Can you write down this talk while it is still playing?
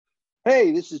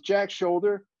Hey, this is Jack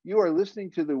Shoulder. You are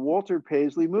listening to the Walter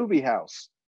Paisley Movie House.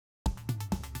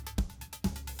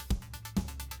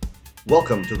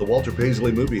 Welcome to the Walter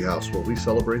Paisley Movie House, where we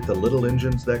celebrate the little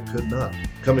engines that could not.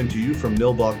 Coming to you from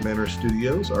Nilbach Manor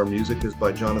Studios, our music is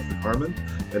by Jonathan Harmon,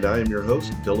 and I am your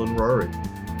host, Dylan Rari.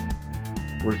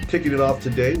 We're kicking it off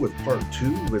today with part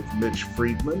 2 with Mitch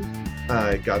Friedman.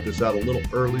 I got this out a little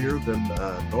earlier than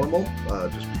normal,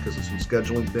 just because of some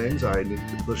scheduling things. I needed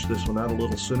to push this one out a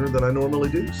little sooner than I normally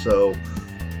do, so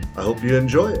I hope you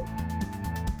enjoy it.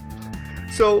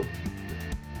 So,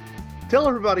 tell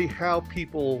everybody how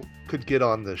people could get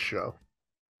on this show.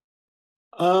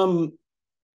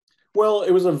 Well,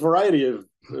 it was a variety of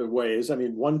ways. I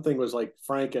mean, one thing was like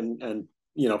Frank and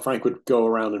Frank would go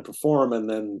around and perform, and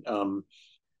then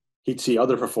he'd see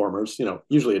other performers,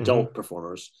 usually adult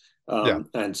performers.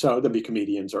 And so there'd be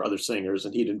comedians or other singers,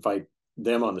 and he'd invite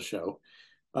them on the show.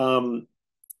 And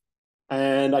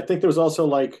I think there was also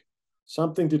like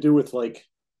something to do with like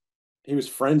he was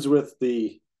friends with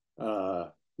the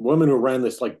woman who ran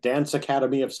this like dance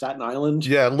academy of Staten Island.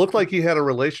 Yeah, it looked like he had a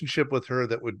relationship with her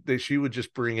she would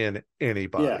just bring in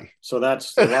anybody. Yeah, so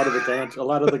that's a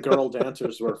lot of the girl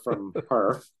dancers were from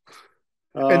her.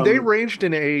 And they ranged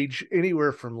in age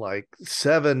anywhere from like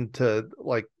 7 to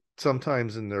like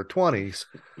sometimes in their 20s.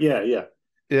 Yeah.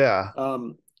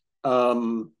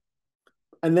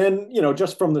 And then,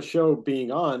 just from the show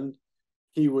being on,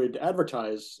 he would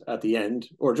advertise at the end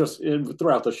or just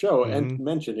throughout the show and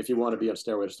mention if you want to be on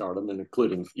Stairway to Stardom, and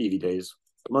including Evie Day's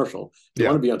commercial. If you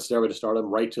want to be on Stairway to Stardom,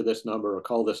 write to this number or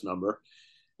call this number.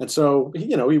 And so,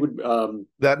 he would...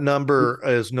 that number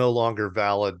is no longer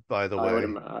valid, by the way. I would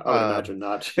imagine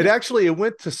not. It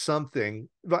went to something.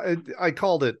 I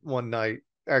called it one night,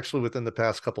 actually, within the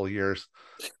past couple of years.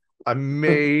 I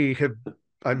may have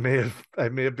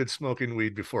been smoking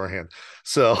weed beforehand.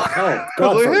 So,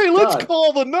 let's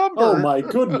call the number. Oh my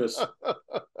goodness. So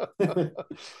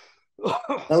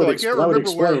I can't remember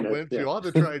where it went to. You'll have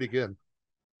to try it again.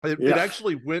 It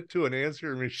actually went to an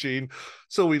answering machine,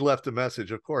 so we left a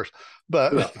message, of course,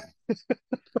 but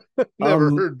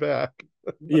never heard back.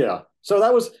 Yeah. So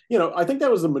that was, I think that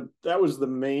was the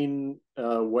main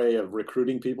way of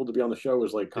recruiting people to be on the show,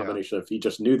 was like a combination of he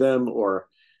just knew them, or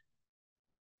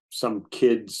some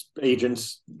kids'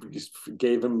 agents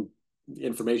gave him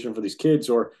information for these kids,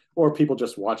 or people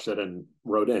just watched it and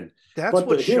wrote in. That's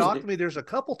what shocked me. There's a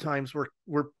couple times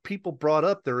where people brought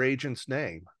up their agent's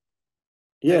name.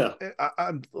 Yeah.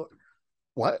 I'm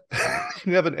what?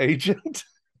 You have an agent?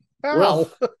 Well,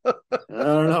 I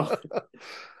don't know.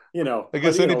 I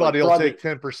guess anybody will take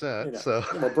 10%. So,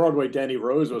 Broadway Danny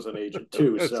Rose was an agent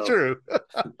too. That's so true.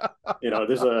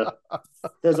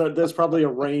 There's probably a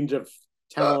range of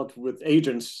talent with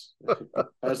agents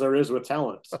as there is with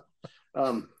talent.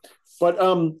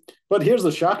 But here's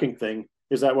the shocking thing,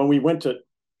 is that when we went to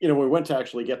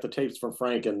actually get the tapes from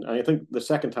Frank, and I think the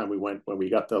second time we went, when we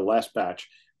got the last batch,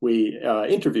 we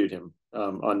interviewed him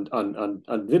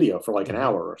on video for like an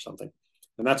hour or something.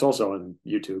 And that's also on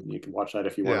YouTube. You can watch that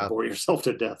if you want to bore yourself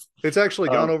to death. It's actually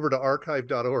gone over to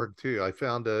archive.org too. I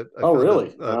found a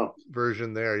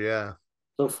version there. Yeah.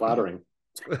 So flattering.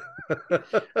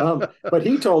 But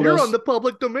he told us, you're on the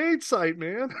public domain site,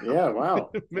 man. Yeah, wow.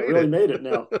 Really made it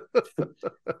now.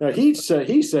 Now he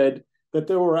said that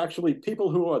there were actually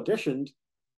people who auditioned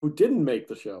who didn't make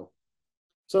the show.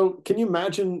 So can you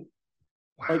imagine?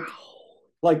 Wow.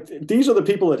 Like these are the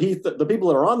people that the people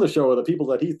that are on the show are the people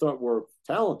that he thought were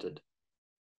talented.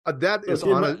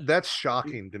 That's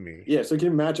shocking to me. Yeah. So can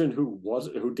you imagine who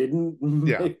didn't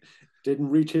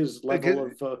reach his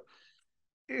level of?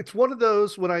 It's one of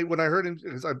those, when I heard him,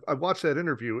 because I watched that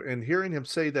interview, and hearing him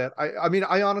say that,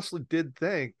 I honestly did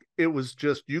think it was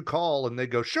just you call and they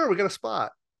go, sure, we got a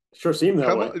spot. Sure seemed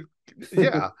that way.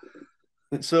 Yeah.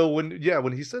 So when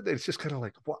he said that, it's just kind of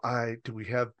like, do we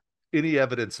have any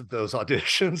evidence of those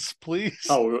auditions, please?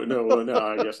 Oh no,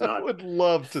 I guess not. I would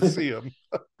love to see them.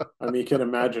 I mean, you can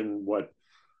imagine what,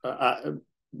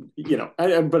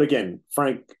 but again,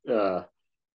 Frank,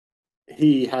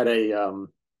 he had a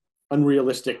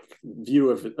unrealistic view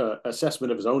of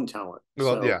assessment of his own talent.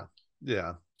 Well,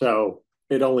 yeah. So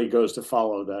it only goes to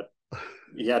follow that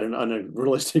he had an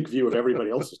unrealistic view of everybody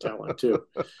else's talent too.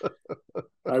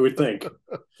 I would think,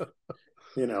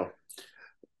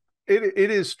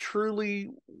 It is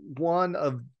truly one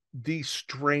of the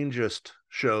strangest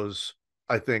shows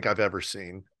I think I've ever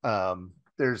seen.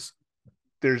 There's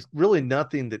really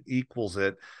nothing that equals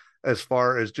it as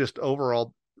far as just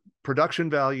overall production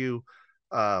value,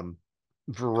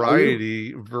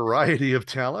 variety of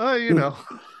talent.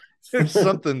 there's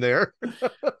something there.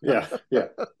 Yeah, yeah.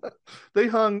 They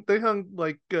hung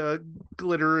like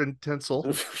glitter and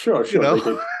tinsel. Sure, You know,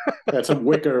 they did. They had some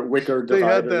wicker they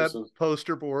had that dividers. And,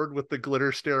 poster board with the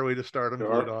glitter Stairway to Stardom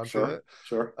glued sure, onto sure, it.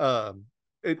 sure.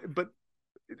 But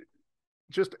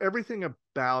just everything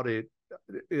about it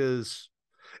is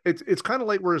it's kind of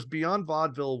like, whereas Beyond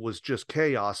Vaudeville was just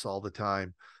chaos all the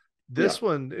time. Yeah. This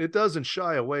one, it doesn't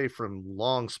shy away from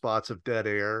long spots of dead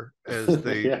air as Yeah,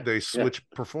 they yeah, switch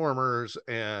performers,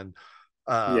 and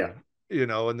yeah, you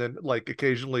know, and then like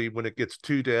occasionally when it gets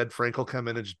too dead, Frank will come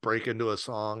in and just break into a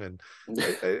song, and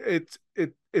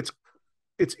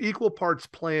it's equal parts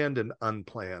planned and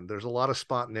unplanned. There's a lot of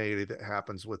spontaneity that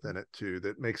happens within it too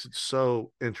that makes it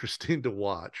so interesting to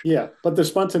watch. yeah. But the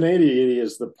spontaneity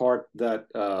is the part that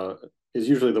is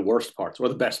usually the worst parts or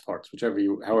the best parts, however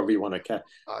you want to catch.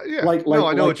 Yeah, no,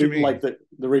 I know what you mean. Like the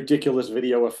ridiculous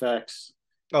video effects.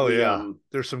 Oh yeah,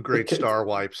 there's some great star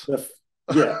wipes.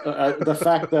 The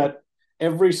fact that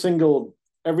every single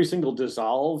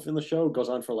dissolve in the show goes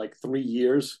on for like 3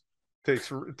 years.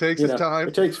 Takes its time.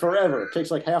 It takes forever. It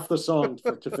takes like half the song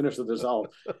to finish the dissolve.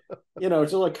 It's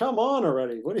just like, come on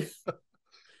already. What do you?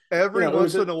 Every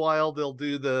once in a while they'll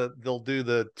do the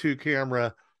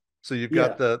 2-camera, so you've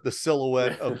got the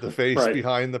silhouette of the face right.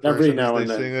 behind the person every now as and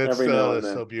they then. sing.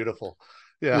 It's so beautiful.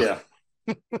 Yeah.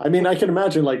 I mean, I can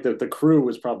imagine like the crew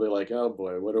was probably like, oh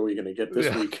boy, what are we going to get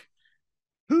this week?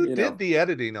 Who did the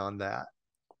editing on that?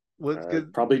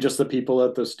 Probably just the people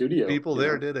at the studio. People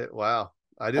there did it. Wow.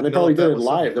 And they probably did it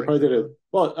live. They probably did it.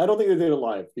 Well, I don't think they did it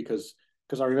live because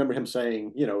I remember him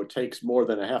saying, it takes more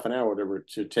than a half an hour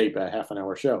to tape a half an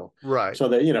hour show. Right. So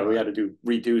that, we had to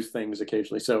redo things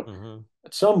occasionally. So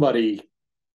somebody,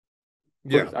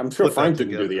 I'm sure Frank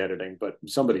didn't do the editing, but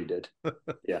somebody did.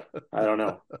 Yeah. I don't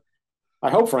know. I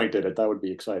hope Frank did it. That would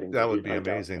be exciting. That would be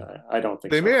amazing. I don't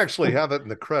think they may actually have it in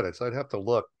the credits. I'd have to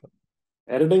look.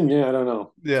 Editing? Yeah, I don't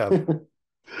know. Yeah.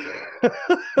 I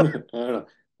don't know.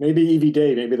 Maybe Evie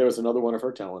Day. Maybe there was another one of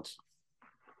her talents.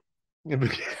 there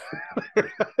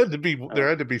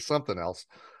had to be something else.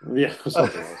 Yeah,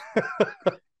 something else.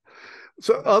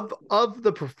 So of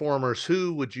the performers,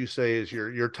 who would you say is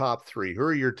your top three? Who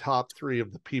are your top three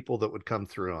of the people that would come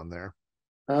through on there?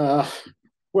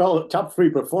 Well, top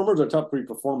three performers or top three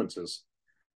performances?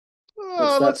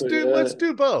 Let's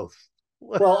do both.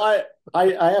 Well,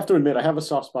 I have to admit I have a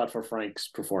soft spot for Frank's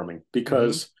performing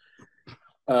because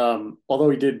although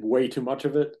he did way too much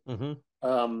of it,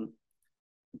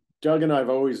 Doug and I have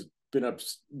always been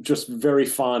just very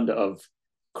fond of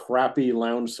crappy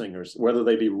lounge singers, whether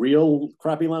they be real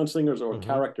crappy lounge singers or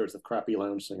characters of crappy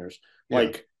lounge singers,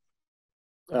 like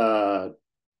Tony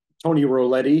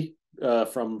Roletti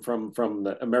from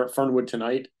the Fernwood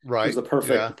Tonight, right? Is the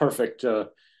perfect,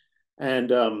 and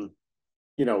from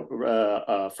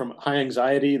High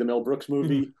Anxiety, the Mel Brooks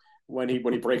movie, when he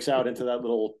breaks out into that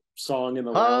little song in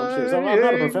the lounge. I'm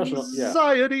not a professional.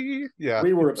 Anxiety. Yeah.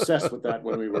 We were obsessed with that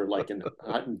when we were like in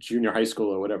junior high school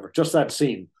or whatever. Just that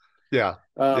scene. Yeah.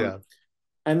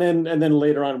 And then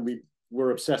later on we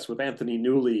were obsessed with Anthony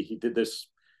Newley. He did this.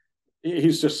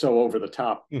 He's just so over the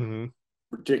top,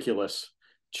 ridiculous,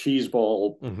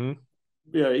 cheeseball,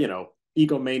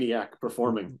 egomaniac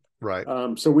performing. Right.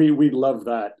 So we love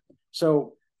that.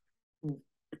 So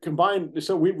combined,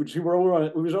 so we were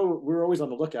always on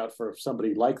the lookout for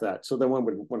somebody like that. So then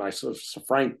when I saw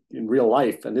Frank in real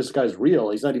life, and this guy's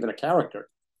real, he's not even a character.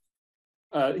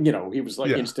 He was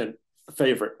like instant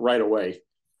favorite right away.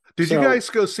 Did you guys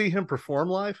go see him perform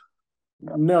live?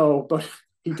 No, but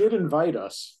he did invite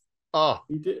us. Oh,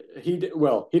 he did.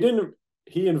 Well, he didn't.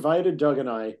 He invited Doug and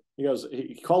I.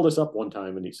 He called us up one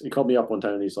time, and he called me up one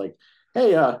time, and he's like,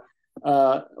 "Hey, I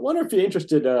wonder if you're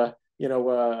interested.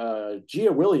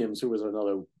 Gia Williams, who was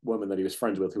another woman that he was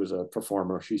friends with, who was a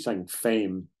performer. She sang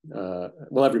Fame.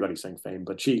 Well, everybody sang Fame,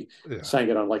 but she sang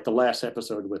it on like the last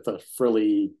episode with a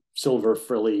silver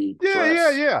frilly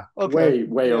dress. Yeah. Okay.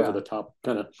 Way over the top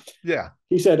kind of. Yeah.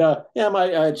 He said,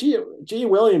 my Gia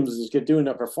Williams is doing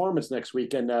a performance next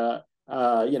week, and Kelly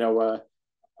and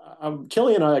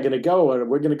I are going to go, and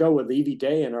we're going to go with Evie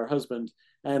Day and her husband,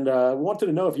 and wanted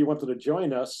to know if you wanted to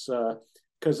join us.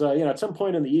 Because at some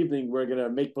point in the evening, we're gonna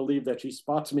make believe that she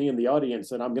spots me in the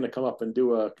audience, and I'm gonna come up and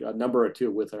do a number or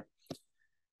two with her.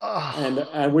 Oh.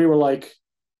 And we were like,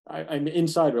 I'm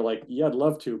inside. We're like, yeah, I'd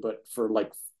love to, but for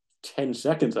like 10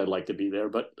 seconds, I'd like to be there.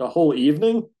 But the whole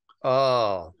evening,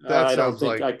 Oh, I don't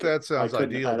think I could. that I sounds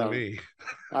couldn't. ideal to me.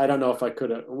 I don't know if I could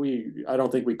have. I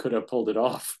don't think we could have pulled it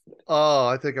off. Oh,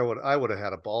 I think I would have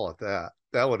had a ball at that.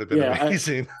 That would have been Yeah,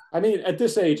 amazing. I mean, at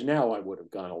this age now, I would have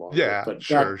gone along with it, Yeah, but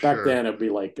sure, back sure. then, it'd be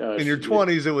like, In your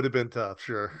 20s, it would have been tough,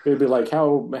 sure. it'd be like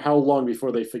how long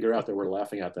before they figure out that we're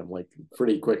laughing at them? Like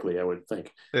pretty quickly, I would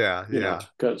think. Yeah, You know, yeah.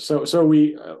 because so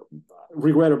we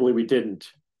regrettably we didn't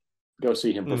go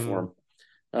see him Mhm. perform,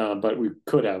 but we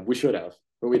could have, we should have,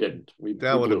 but we didn't. That We would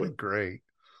have blew been it. great.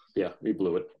 Yeah, we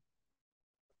blew it.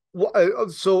 Well,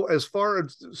 so as far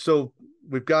as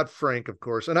we've got Frank, of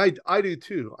course, and I do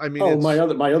too. I mean, Oh, it's my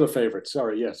other favorite.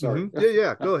 Sorry, yeah, sorry. yeah,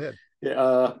 yeah. Go ahead.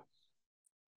 Yeah,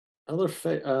 other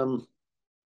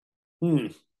hmm,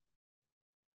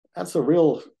 that's a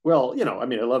real well. I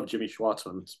mean, I love Jimmy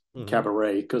Schwartzman's Mhm.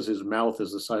 Cabaret because his mouth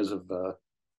is the size of a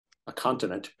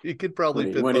continent He could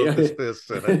probably fit when both his he fists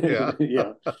in it. Yeah.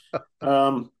 yeah.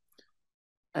 Um,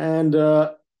 and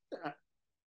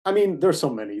I mean, there's so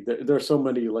many. There's so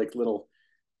many like little.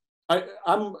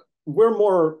 I'm we're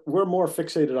more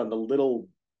fixated on the little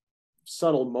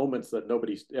subtle moments that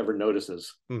nobody ever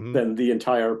notices Mhm. than the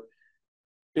entire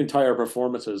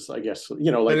performances. I guess An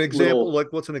like example, little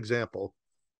like what's an example?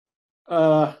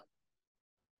 uh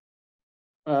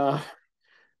uh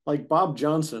like Bob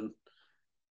Johnson.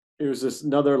 It was this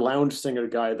another lounge singer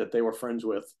guy that they were friends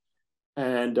with,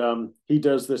 and he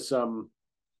does this.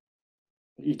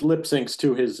 He lip syncs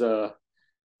to his Under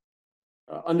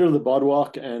the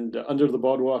Boardwalk and Under the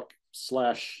Boardwalk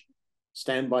slash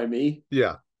Stand by Me,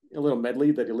 Yeah, a little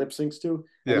medley that he lip syncs to,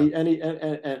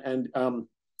 and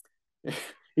yeah,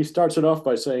 he starts it off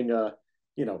by saying,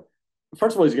 you know,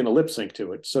 first of all, he's going to lip sync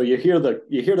to it, so you hear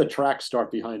the track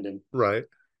start behind him, right.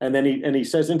 and then he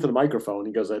says into the microphone,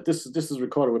 he goes, this is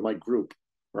recorded with my group,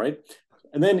 right,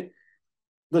 and then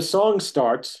the song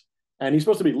starts. And he's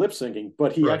supposed to be lip syncing,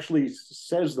 but he Right. actually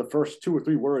says the first two or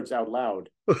three words out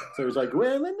loud. So he's like,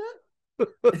 well,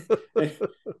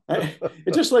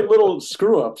 it's just like little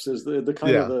screw ups is the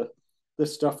kind of Yeah. the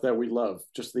stuff that we love.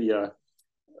 Just the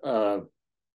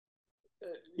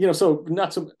so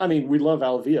not so. I mean, we love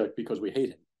Alvia because we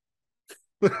hate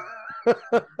him.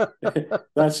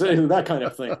 That's that kind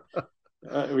of thing.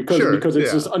 Sure. Because it's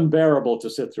Yeah. just unbearable to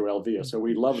sit through Alvia. So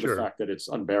we love the Sure. fact that it's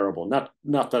unbearable.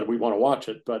 Not that we want to watch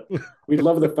it, but we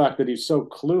love the fact that he's so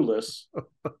clueless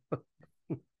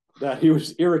that he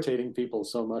was irritating people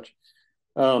so much.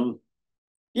 Um,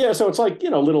 yeah, so it's like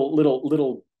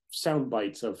little sound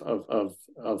bites of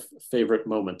favorite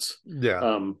moments,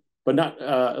 Yeah. but not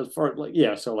for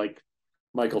like so like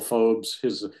Michael Phobes,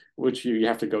 his which you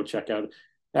have to go check out.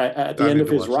 At the I end need of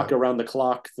to his watch Rock that. Around the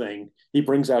Clock thing, he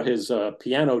brings out his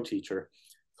piano teacher,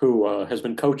 who has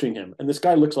been coaching him, and this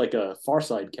guy looks like a Far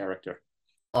Side character.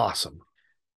 Awesome.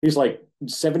 He's like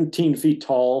 17 feet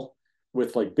tall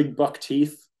with like big buck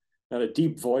teeth and a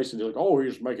deep voice. And he's like, oh,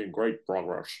 he's making great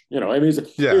progress. I mean,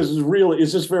 Yeah.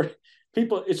 it's just very,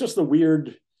 people, it's just the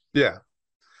weird. Yeah.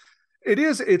 It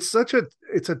is. It's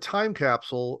a time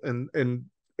capsule, and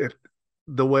it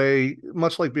the way,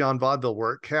 much like Beyond Vaudeville,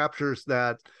 where it captures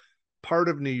that part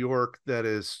of New York that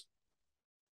is,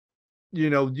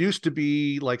 used to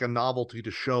be like a novelty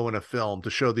to show in a film to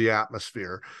show the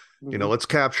atmosphere. Mhm. Let's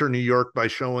capture New York by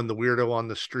showing the weirdo on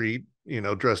the street,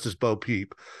 dressed as Bo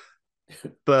Peep.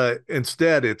 But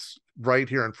instead, it's right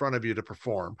here in front of you to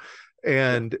perform,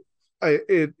 Yeah. and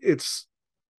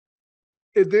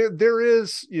there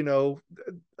is,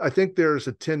 I think there's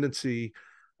a tendency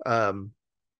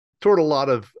toward a lot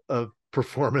of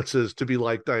performances to be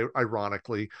liked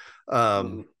ironically,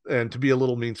 Mhm. and to be a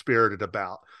little mean spirited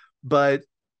about. But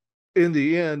in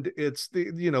the end, it's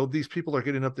these people are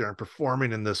getting up there and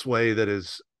performing in this way that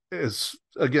is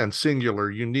again singular,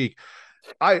 unique.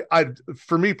 I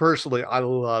for me personally, I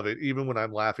love it. Even when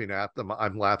I'm laughing at them,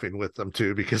 I'm laughing with them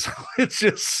too, because it's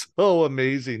just so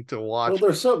amazing to Well, watch.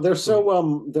 they're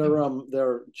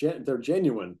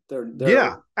genuine.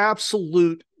 Yeah,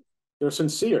 absolute They're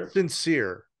sincere.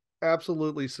 sincere,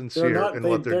 absolutely They're sincere not, in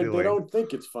what they're they doing. don't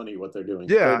think it's funny what they're doing.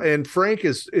 Yeah, and Frank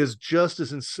is just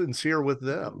as sincere with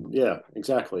them. Yeah,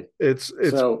 exactly. It's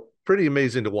So pretty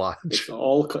amazing to it's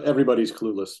watch. everybody's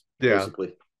clueless, Yeah.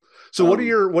 basically. So Um,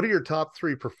 what are your top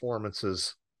three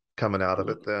performances coming out of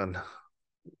it then?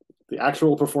 the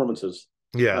actual performances,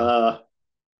 Yeah. uh,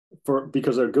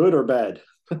 because they're good or bad.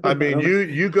 I I mean, don't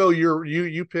you go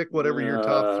you pick whatever your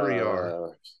top three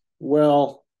are.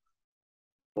 well,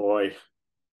 boy.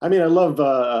 I mean, I love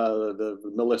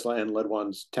the Melissa and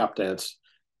Ledwan's tap dance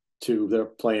to they're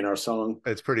playing our song.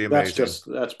 It's pretty amazing.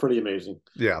 That's pretty amazing.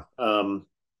 Yeah. And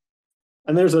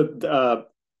there's I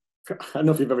don't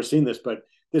know if you've ever seen this, but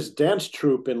this dance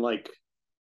troupe in like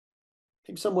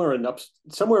think somewhere in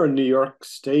New York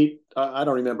State. I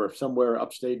don't remember. Somewhere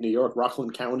upstate New York,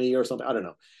 Rockland County or something. I don't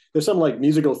know. There's some like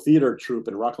musical theater troupe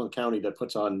in Rockland County that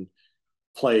puts on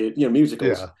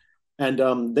musicals, Yeah.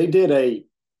 and they did a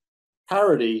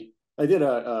parody. They did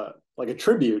a like a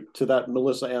tribute to that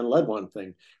Melissa Ann Ledwin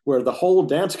thing, where the whole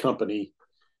dance company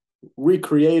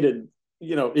recreated,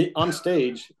 on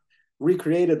stage,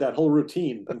 recreated that whole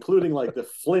routine, including like the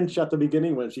flinch at the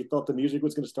beginning when she thought the music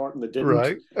was going to start and it didn't.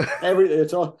 Right.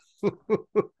 It's all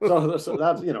so that's I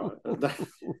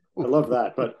love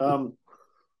that. But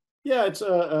yeah, it's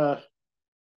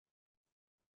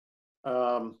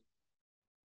um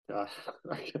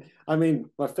I mean,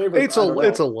 my favorite. It's a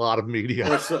lot of media.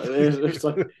 It's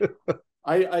like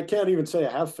I can't even say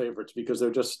I have favorites because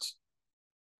they're just,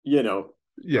 Yeah.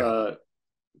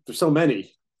 there's so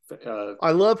many.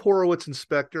 I love Horowitz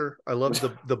Inspector. I love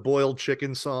the boiled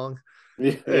chicken song.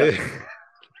 Yeah.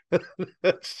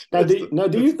 Now,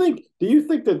 do you think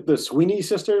that the Sweeney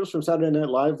sisters from Saturday Night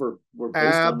Live were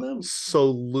based on them?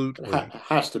 Absolutely.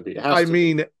 Has to be.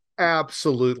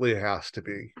 Absolutely has to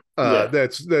be. Yeah.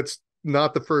 That's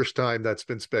not the first time that's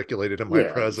been speculated in my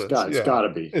presence. It's gotta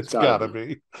be. It's gotta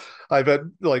be. I've had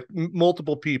like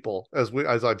multiple people as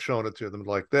I've shown it to them,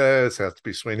 like, this has to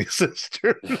be Sweeney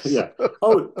sisters. Yeah.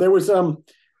 Oh, there was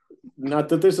not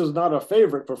that this is not a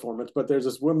favorite performance, but there's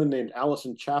this woman named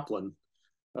Allison Chaplin,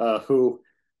 who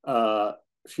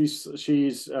she's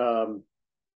she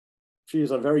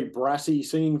has a very brassy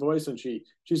singing voice, and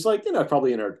she's like,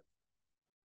 probably in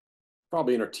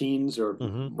her teens or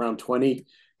around 20,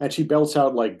 and she belts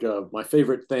out like my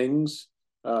favorite things.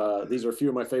 These are a few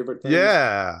of my favorite things.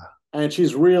 Yeah. And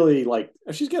she's really like,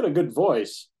 she's got a good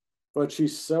voice, but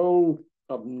she's so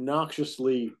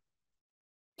obnoxiously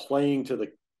playing to the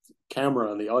camera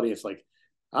and the audience, like,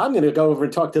 I'm going to go over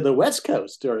and talk to the West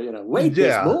Coast, or, wait,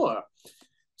 there's more.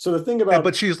 So the thing about,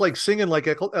 but she's like singing like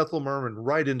Ethel Merman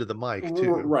right into the mic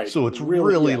too, right? So it's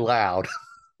really loud.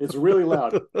 It's really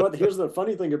loud. But here's the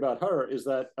funny thing about her is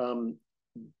that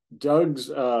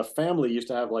Doug's family used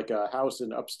to have like a house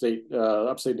in upstate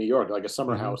New York, like a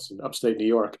summer house in upstate New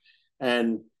York,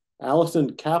 and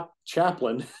Allison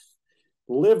Chaplin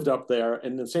lived up there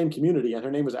in the same community, and her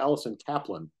name was Allison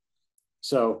Kaplan.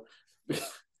 So,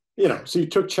 so you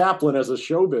took Chaplin as a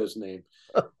showbiz name.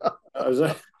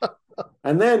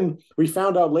 And then we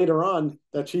found out later on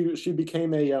that she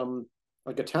became a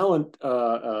like a talent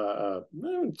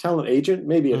agent,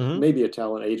 maybe a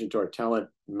talent agent or a talent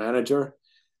manager,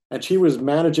 and she was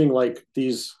managing like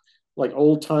these like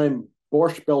old time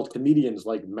Borscht Belt comedians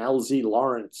like Malzy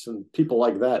Lawrence and people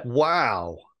like that.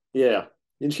 Wow. Yeah.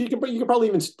 And you could probably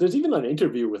there's even an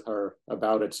interview with her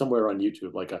about it somewhere on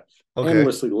YouTube, like a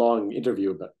endlessly long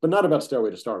interview, but not about Stairway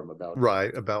to Stardom, about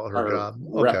her job,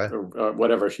 or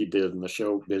whatever she did in the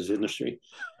showbiz industry.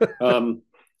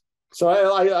 So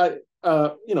I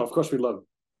of course we love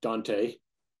Dante,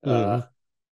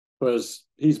 because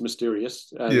he's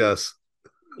mysterious. And, yes.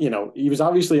 He was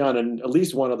obviously on at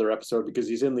least one other episode because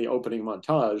he's in the opening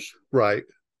montage. Right.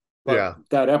 But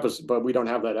that episode, but we don't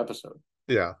have that episode.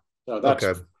 Yeah. So that's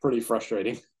pretty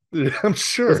frustrating. Yeah, I'm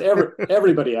sure.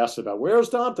 Everybody asks about, where's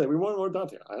Dante? We want more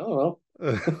Dante. I don't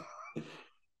know.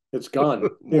 It's gone.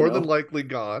 More than likely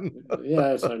gone.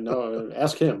 Yeah, so no,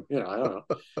 ask him. I don't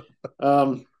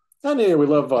know. And yeah, we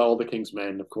love All the King's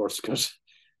Men, of course, because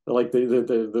like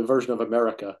the version of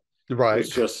America. Right. It's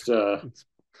just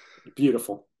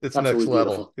beautiful. It's absolutely next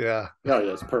level. Beautiful. Yeah. Oh,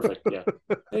 yeah, it's perfect. Yeah.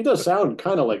 And he does sound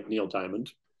kind of like Neil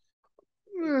Diamond.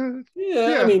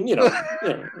 Yeah, I mean,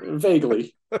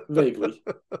 vaguely.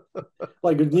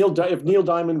 Like if Neil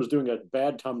Diamond was doing a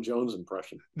bad Tom Jones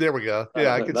impression. There we go.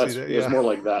 Yeah, I can see that. Yeah. It's more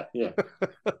like that. Yeah.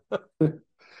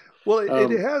 Well,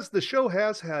 the show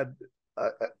has had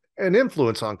an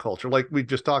influence on culture, like we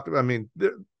just talked about. I mean,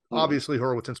 obviously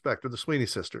Horowitz Inspector, the Sweeney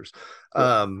sisters,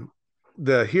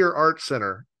 the Here Art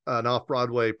Center, an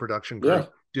off-Broadway production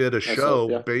group, did a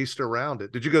show based around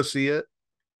it. Did you go see it?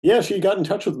 Yeah, she got in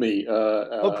touch with me.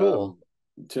 Cool.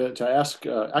 To ask,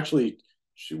 actually,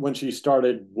 when she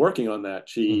started working on that,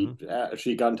 she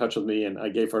got in touch with me, and I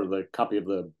gave her the copy of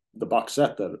the box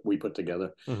set that we put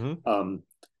together.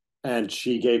 And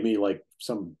she gave me like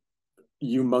some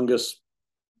humongous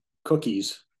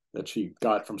cookies that she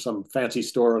got from some fancy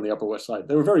store on the Upper West Side.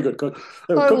 They were very good cookies.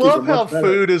 I love how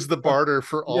food is the barter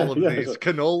for all of these.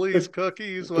 Cannolis,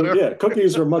 cookies, whatever. Yeah,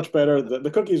 cookies are much better.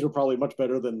 The cookies were probably much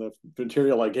better than the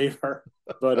material I gave her.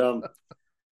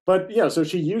 But yeah, so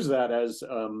she used that as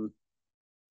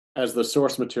the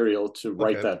source material to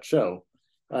write that show.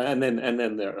 And then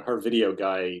her video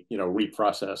guy,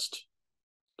 reprocessed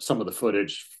some of the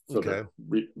footage for the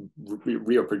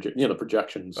the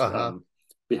projections.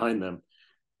 behind them.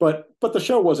 But the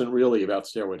show wasn't really about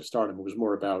Stairway to Stardom. It was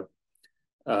more about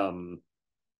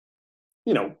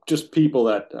just people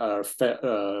that are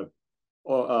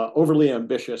overly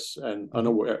ambitious and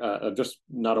unaware, just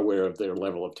not aware of their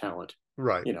level of talent.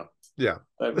 Right. Yeah.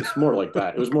 It was more like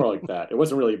that. It was more like that. It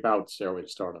wasn't really about Stairway to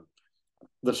Stardom,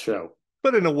 the show.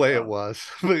 But in a way, it was.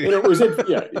 It was.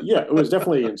 It was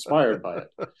definitely inspired by it.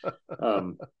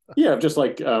 Just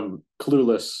like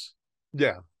clueless.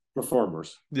 Yeah.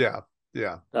 Performers. Yeah.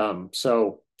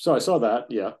 So I saw that.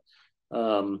 Yeah.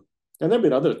 And there've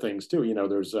been other things too.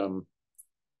 There's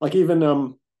like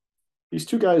even these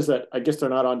two guys that I guess they're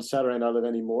not on Saturday Night Live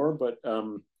anymore, but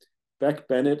Beck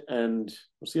Bennett and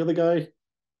what's the other guy?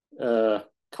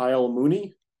 Kyle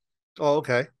Mooney. Oh,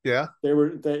 okay. Yeah.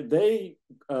 They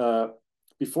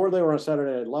before they were on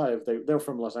Saturday Night Live, they're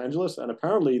from Los Angeles, and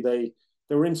apparently they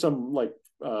were in some like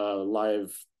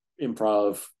live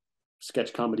improv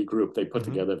sketch comedy group they put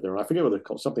together there. I forget what they're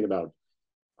called, something about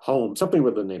home, something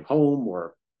with the name Home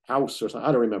or House or something.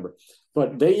 I don't remember.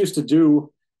 But they used to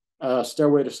do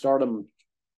Stairway to Stardom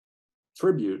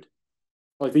tribute.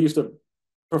 Like they used to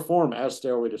perform as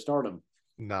Stairway to Stardom.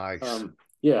 Nice.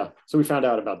 So we found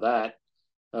out about that.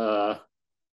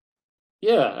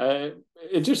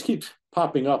 It just keeps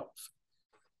popping up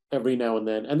every now and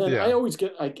then. And then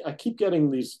I keep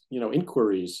getting these,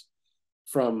 inquiries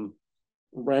from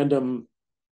random,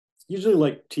 usually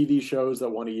like TV shows that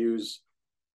want to use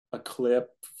a clip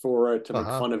for it to make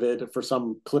fun of it for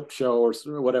some clip show or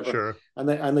whatever. Sure.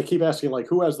 And they keep asking like,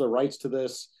 who has the rights to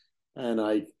this?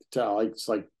 And it's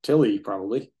like Tilly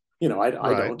probably. I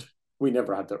don't. We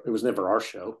never had it was never our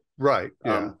show. Right.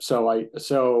 Yeah.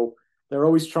 So they're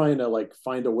always trying to like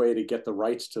find a way to get the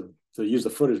rights to use the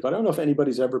footage, but I don't know if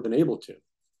anybody's ever been able to,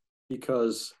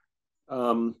 because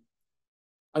I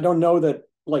don't know that,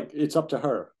 like, it's up to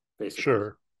her basically.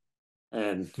 Sure.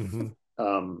 And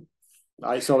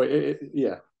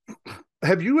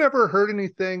Have you ever heard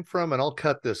anything from, and I'll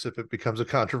cut this if it becomes a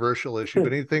controversial issue,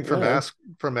 but anything from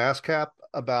ASCAP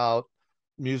about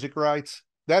music rights?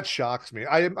 That shocks me.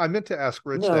 I meant to ask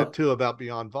Rich that too about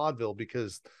Beyond Vaudeville,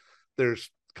 because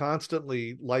there's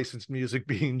constantly licensed music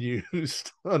being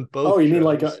used on both. Oh, you shows.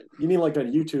 mean like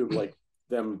on YouTube, like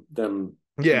them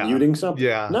muting something?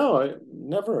 Yeah. No, I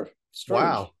never.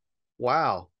 Strange.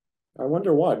 Wow. I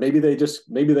wonder why. Maybe they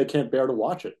can't bear to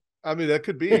watch it. I mean, that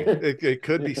could be. It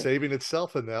could be saving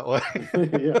itself in that way.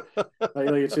 Yeah, like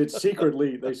it's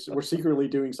secretly we're secretly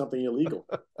doing something illegal.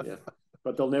 Yeah,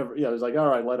 but they'll never. Yeah, it's like, all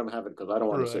right, let them have it, because I don't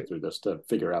want to sit through this to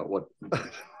figure out what.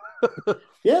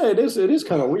 Yeah, it is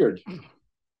kind of weird.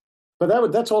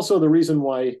 But that's also the reason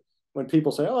why when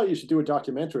people say, "Oh, you should do a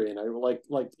documentary," and I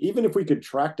like even if we could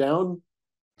track down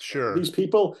these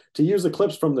people to use the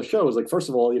clips from the shows, like first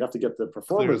of all, you'd have to get the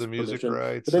performers the music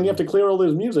rights, but then you have to clear all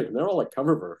this music, and they're all like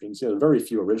cover versions. Very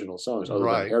few original songs other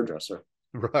than Hairdresser.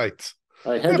 Right.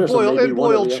 Hairdresser and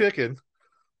Boiled Chicken.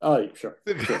 Oh, sure.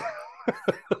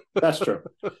 That's true.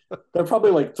 There are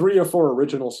probably like 3 or 4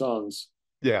 original songs.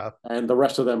 Yeah. And the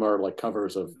rest of them are like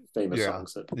covers of famous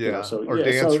songs that dance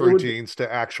routines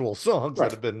to actual songs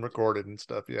that have been recorded and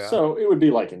stuff. Yeah. So it would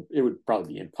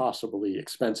probably be impossibly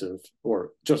expensive, or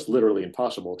just literally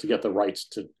impossible to get the rights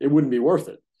to. It wouldn't be worth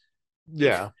it.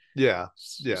 Yeah.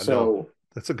 So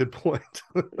that's a good point.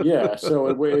 So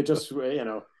it just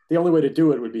the only way to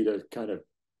do it would be to kind of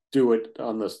do it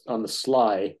on the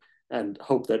sly and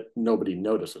hope that nobody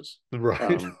notices.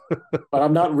 Right. But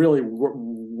I'm not really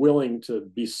willing to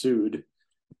be sued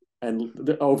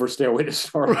and over Stairway to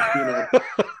Stardom.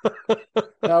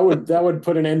 That would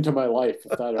put an end to my life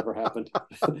if that ever happened.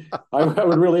 I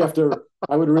would really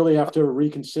have to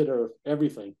reconsider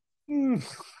everything. Well,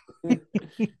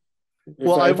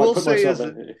 I will say,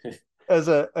 as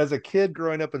a kid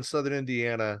growing up in Southern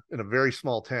Indiana in a very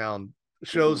small town,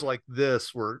 shows like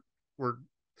this were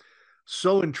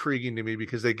so intriguing to me,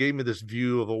 because they gave me this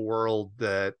view of a world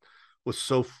that was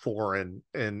so foreign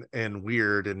and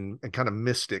weird and kind of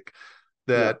mystic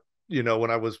that,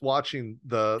 when I was watching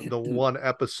the one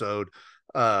episode,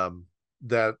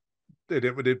 that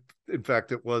in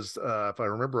fact, it was, if I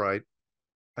remember right,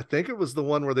 I think it was the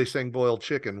one where they sang Boiled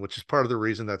Chicken, which is part of the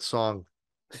reason that song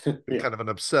kind of an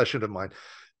obsession of mine.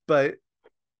 But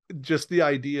just the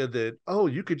idea that,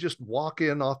 you could just walk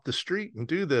in off the street and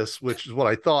do this, which is what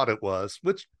I thought it was,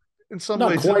 which in some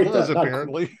ways it was,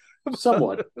 apparently.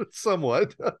 Somewhat.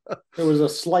 There was a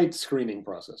slight screening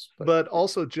process, but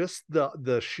also just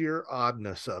the sheer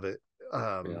oddness of it.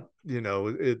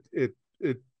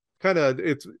 It kind of,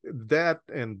 it's that,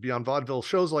 and Beyond Vaudeville,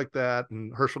 shows like that,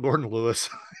 and Herschel Gordon Lewis,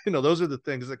 those are the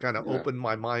things that kind of opened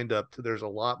my mind up to there's a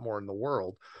lot more in the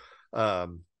world.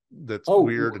 that's Oh,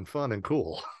 weird and fun and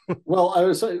cool. well, I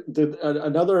was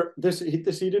another this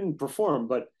he didn't perform,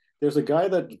 but there's a guy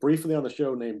that's briefly on the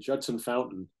show named Judson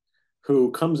Fountain,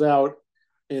 who comes out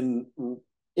and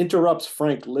interrupts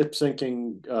Frank lip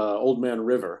syncing "Old Man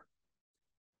River,"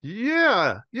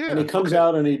 Yeah, and yeah, he comes okay.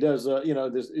 out and he does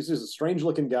this is a strange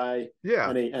looking guy, Yeah,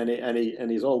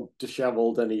 and he's all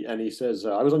disheveled, and he says,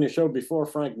 "I was on your show before,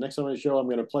 Frank. Next time on your show, I'm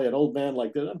going to play an old man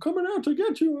like this. I'm coming out to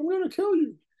get you. I'm going to kill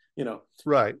you." You know,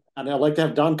 right. and I'd like to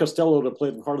have Don Costello to play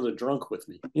the part of the drunk with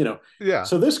me. Yeah,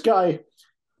 So this guy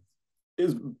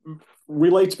is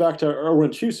relates back to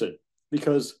Erwin Chusett,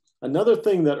 because another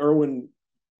thing that Erwin,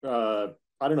 I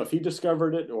don't know if he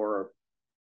discovered it or,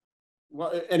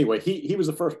 well, anyway, he was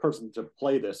the first person to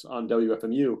play this on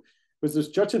WFMU. Was this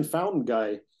Judson Fountain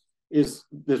guy is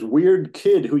this weird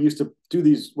kid who used to do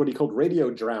these what he called radio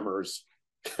dramas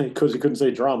because he couldn't say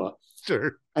drama,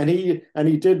 sure. and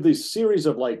he did this series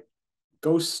of like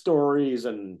ghost stories,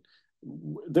 and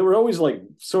they were always like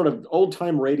sort of old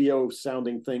time radio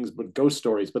sounding things, but ghost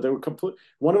stories. But they were complete.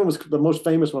 One of them was the most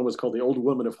famous one was called "The Old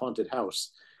Woman of Haunted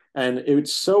House," and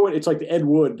it's like the Ed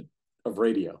Wood of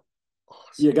radio.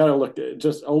 Awesome. You got to look at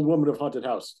just "Old Woman of Haunted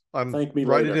House." I'm Thank me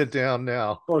writing later, it down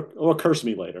now. or curse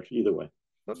me later. Either way.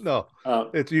 No,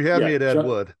 it's you had Yeah, me at Ed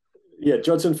Wood. yeah,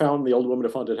 Judson Fountain, "The Old Woman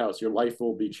of Haunted House." Your life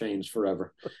will be changed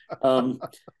forever.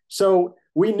 So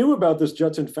we knew about this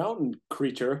Judson Fountain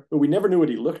creature, but we never knew what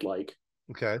he looked like.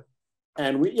 Okay.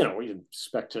 And we didn't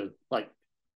expect to like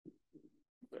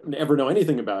ever know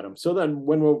anything about him. So then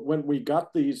when we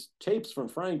got these tapes from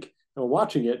Frank and we're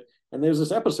watching it, and there's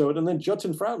this episode, and then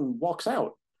Judson Fountain walks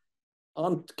out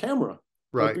on camera.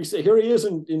 Right. Like we say, here he is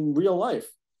in real life.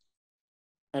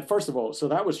 And first of all, so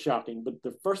that was shocking. But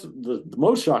the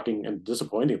most shocking and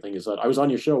disappointing thing is that I was on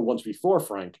your show once before,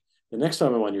 Frank. The next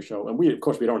time I'm on your show, and we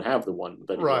don't have the one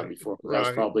that you were on before. That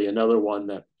was probably another one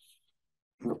that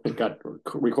got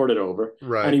recorded over,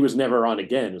 right? And he was never on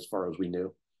again, as far as we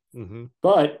knew. Mm-hmm.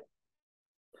 But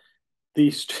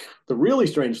the really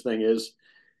strange thing is,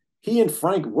 he and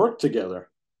Frank worked together.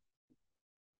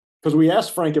 Because we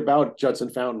asked Frank about Judson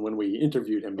Fountain when we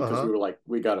interviewed him, because we were like,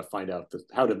 we got to find out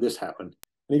how did this happen.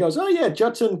 And he goes, "Oh yeah,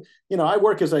 Judson. I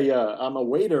work as I'm a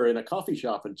waiter in a coffee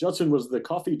shop, and Judson was the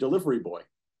coffee delivery boy."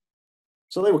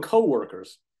 So they were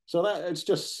co-workers. So that it's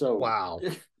just so wow.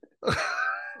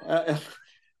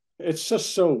 It's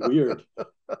just so weird.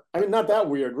 I mean, not that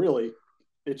weird, really.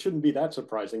 It shouldn't be that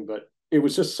surprising, but it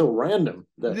was just so random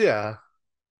that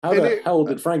how the hell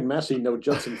did Frank Massey know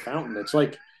Judson Fountain? It's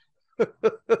like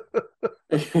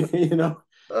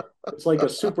it's like a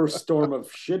superstorm of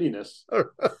shittiness.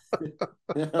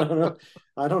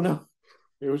 I don't know.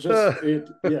 It was just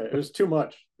it was too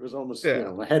much. It was almost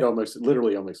my head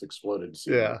literally almost exploded.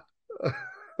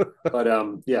 But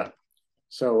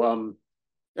so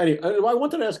anyway, I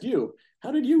wanted to ask you,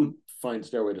 how did you find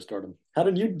Stairway to Stardom? How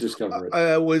did you discover it?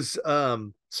 I was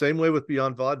same way with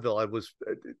Beyond Vaudeville. I was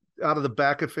out of the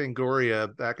back of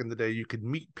Fangoria back in the day. You could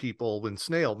meet people in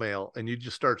snail mail, and you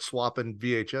just start swapping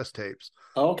VHS tapes.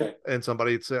 Oh, okay. And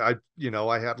somebody would say, I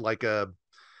had like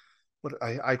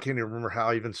I can't even remember how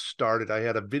I even started. I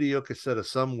had a video cassette of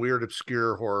some weird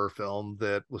obscure horror film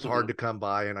that was hard to come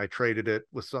by, and I traded it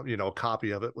with a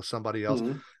copy of it with somebody else.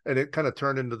 And it kind of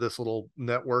turned into this little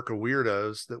network of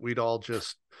weirdos that we'd all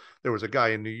there was a guy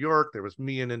in New York, there was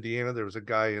me in Indiana, there was a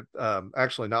guy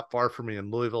actually not far from me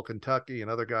in Louisville, Kentucky,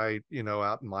 another guy,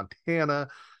 out in Montana,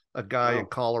 a guy in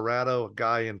Colorado, a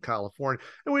guy in California,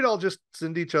 and we'd all just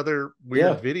send each other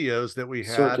weird videos that we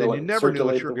had, and you never knew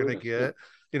what you were going to get.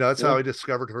 That's how I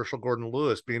discovered Herschel Gordon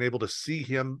Lewis. Being able to see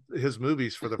his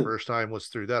movies for the first time was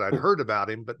through that. I'd heard about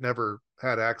him, but never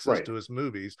had access to his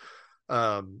movies.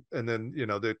 And then,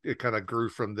 it kind of grew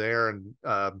from there, and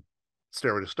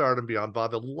Stairway to Stardom, Beyond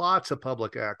Vaudeville, lots of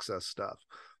public access stuff.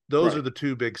 Those are the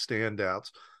two big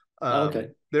standouts.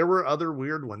 There were other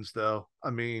weird ones, though. I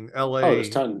mean, LA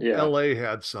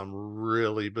had some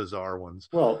really bizarre ones.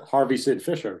 Well, Harvey Sid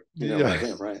Fisher,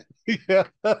 him, right? Yeah.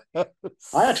 I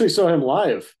actually saw him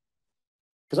live,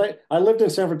 because I lived in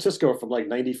San Francisco from like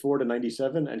 94 to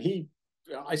 97, and he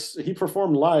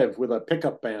performed live with a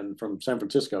pickup band from San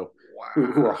Francisco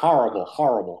who were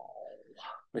horrible.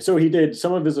 So he did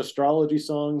some of his astrology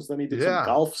songs, then he did some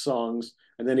golf songs,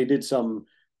 and then he did some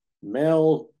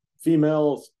male,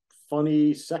 female,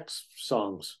 funny sex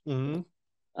songs. But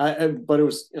it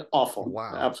was awful.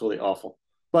 Wow. Absolutely awful.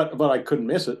 But I couldn't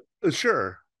miss it.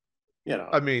 Sure. you know,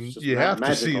 I it's mean, just you have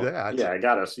to see magical. that. Yeah, I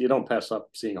got to. You don't pass up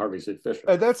seeing Harvey Sid Fisher.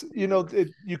 And that's, you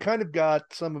kind of got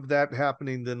some of that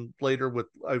happening then later with,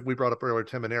 we brought up earlier,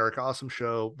 Tim and Eric, awesome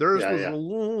show. Theirs was a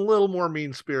little more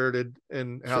mean spirited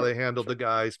in how they handled the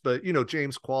guys, but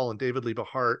James Quall and David Leva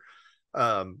Hart,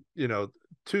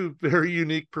 two very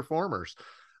unique performers,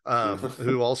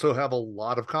 who also have a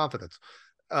lot of confidence.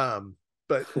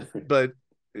 But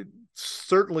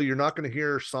certainly you're not going to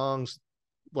hear songs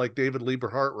like David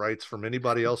Lieberhart writes from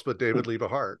anybody else but David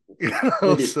Lieberhart.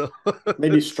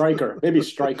 Maybe Stryker.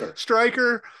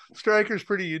 Stryker's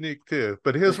pretty unique too,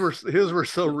 but his were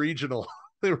so regional.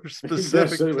 They were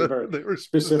specific. They were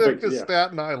specific to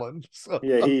Staten Island. So.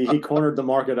 Yeah, he cornered the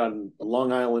market on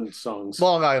Long Island songs.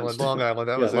 Long Island.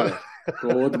 That was it.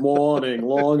 Good morning,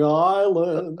 Long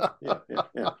Island.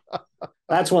 Yeah.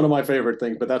 That's one of my favorite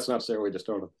things, but that's not Stairway to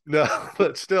Stardom. No,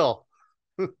 but still.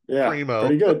 Yeah, primo.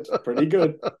 Pretty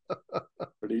good.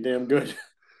 Pretty damn good.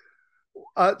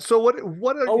 So what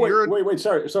are wait,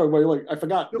 sorry, wait, I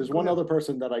forgot. There's one other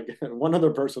person that I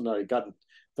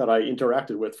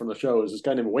interacted with from the show is this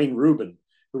guy named Wayne Rubin,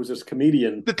 who was this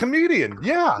comedian. The comedian,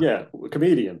 yeah. Yeah,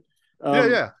 comedian.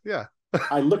 Yeah.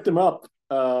 I looked him up.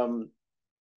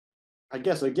 I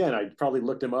guess again, I probably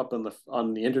looked him up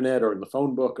on the internet or in the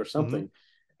phone book or something.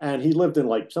 And he lived in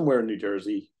like somewhere in New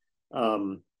Jersey.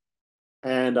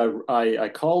 And I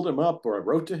called him up, or I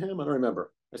wrote to him. I don't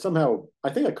remember. I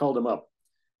think I called him up,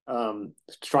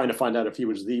 trying to find out if he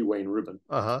was the Wayne Rubin.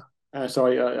 And so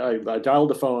I dialed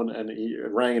the phone, and he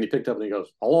rang, and he picked up, and he goes,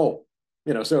 "Hello,"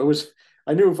 So it was.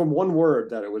 I knew from one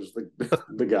word that it was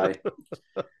the guy.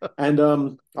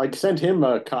 And I sent him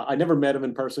I never met him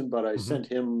in person, but I sent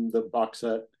him the box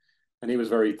set, and he was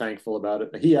very thankful about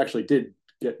it. He actually did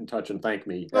get in touch and thank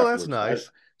me. Oh, that's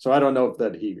nice. So I don't know if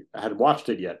that he had watched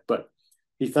it yet, but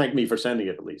he thanked me for sending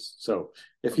it at least. So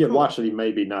if he had watched it, he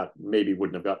maybe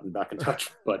wouldn't have gotten back in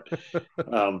touch. But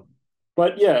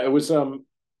yeah, it was So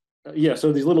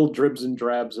these little dribs and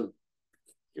drabs of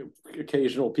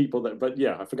occasional people but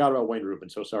yeah, I forgot about Wayne Rubin.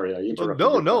 So sorry, I interrupted.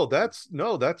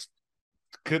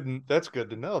 That's good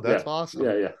to know. That's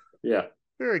awesome. Yeah.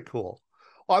 Very cool.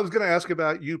 Well, I was going to ask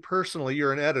about you personally.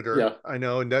 You're an editor, yeah. I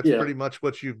know, and that's pretty much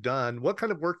what you've done. What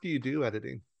kind of work do you do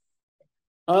editing?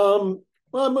 Well,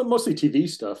 mostly TV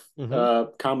stuff,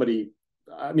 comedy.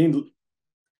 I mean,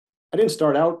 I didn't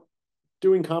start out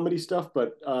doing comedy stuff,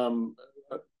 but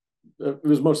it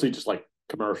was mostly just like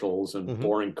commercials and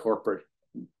boring corporate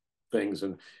things.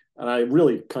 And I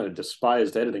really kind of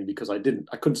despised editing because I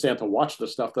couldn't stand to watch the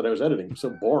stuff that I was editing. It was so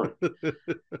boring.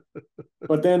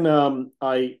 But then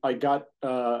I got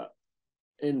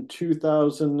in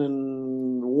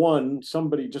 2001,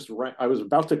 somebody just I was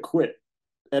about to quit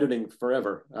editing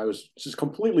forever. I was just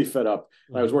completely fed up.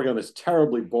 I was working on this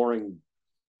terribly boring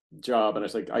job, and I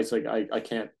was like, I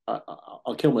can't.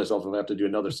 I'll kill myself if I have to do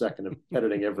another second of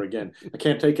editing ever again. I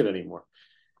can't take it anymore.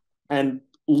 And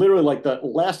literally, like the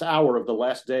last hour of the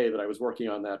last day that I was working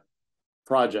on that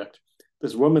project,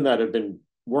 this woman that had been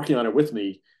working on it with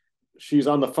me, she's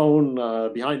on the phone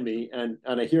behind me, and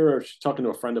I hear her. She's talking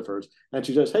to a friend of hers, and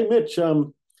she says, "Hey, Mitch,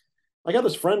 I got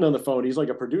this friend on the phone. He's like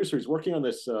a producer. He's working on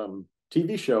this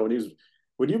TV show, and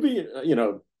would you be,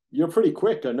 you're pretty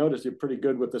quick. I noticed you're pretty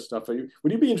good with this stuff.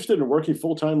 Would you be interested in working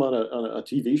full time on a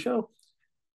TV show?"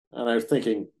 And I was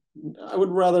thinking, I would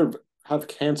rather have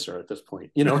cancer at this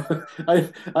point.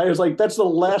 I was like, that's the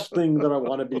last thing that I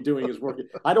want to be doing is working.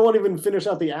 I don't want to even finish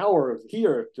out the hour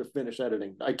here to finish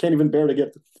editing. I can't even bear to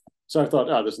get. So I thought,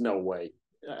 oh, there's no way.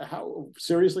 How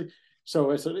seriously?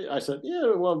 So I said,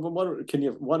 yeah. Well,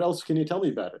 what else can you tell me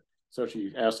about it? So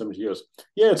she asked him. She goes,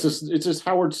 yeah, it's this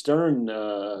Howard Stern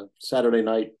Saturday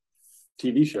night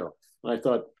TV show. And I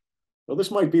thought, well,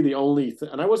 this might be the only thing.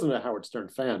 And I wasn't a Howard Stern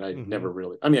fan. I never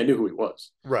really. I mean, I knew who he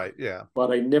was. Right. Yeah.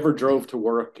 But I never drove to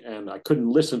work, and I couldn't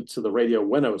listen to the radio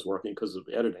when I was working because of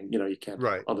the editing. You can't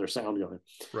have other sound going.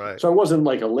 Right. So I wasn't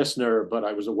like a listener, but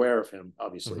I was aware of him,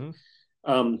 obviously.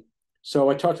 So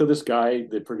I talked to this guy,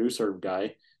 the producer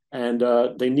guy, and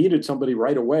they needed somebody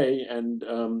right away. And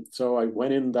so I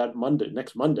went in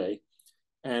next Monday,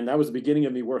 and that was the beginning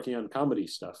of me working on comedy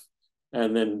stuff.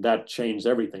 And then that changed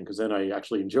everything because then I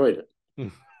actually enjoyed it,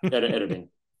 editing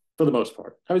for the most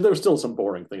part. I mean, there were still some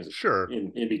boring things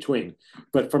in between.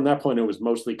 But from that point, it was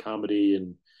mostly comedy,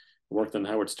 and worked on the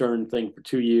Howard Stern thing for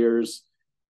 2 years.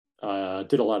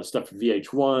 Did a lot of stuff for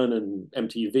VH1 and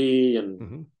MTV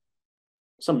and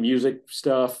some music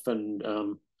stuff. And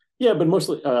but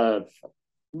mostly, so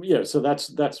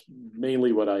that's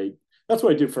mainly that's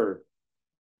what I do for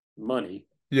money.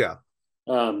 Yeah.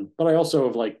 But I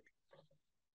also have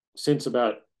since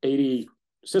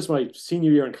my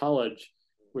senior year in college,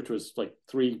 which was like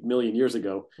 3 million years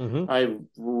ago, Mm-hmm.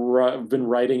 I've been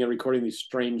writing and recording these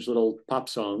strange little pop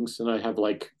songs, and I have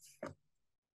like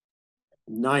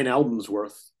 9 albums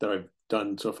worth that I've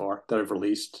done so far that I've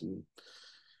released,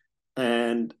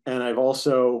 and I've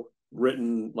also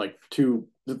written like 3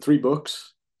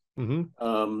 books. Mm-hmm.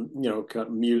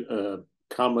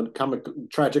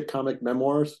 Tragic comic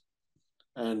memoirs,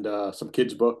 and some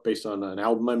kids book based on an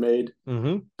album I made.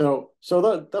 Mm-hmm.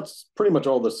 So that's pretty much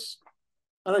all this.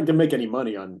 I don't make any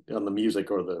money on the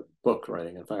music or the book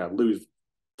writing. In fact, I lose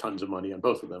tons of money on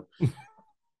both of them.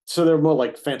 So they're more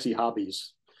like fancy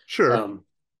hobbies. Sure.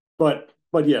 But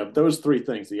yeah, those 3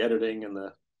 things: the editing and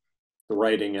the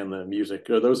writing and the music.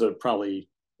 Those are probably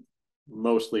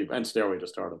mostly, and Stairway to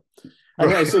Stardom.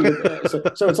 I see.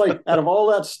 So it's like, out of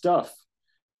all that stuff,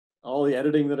 all the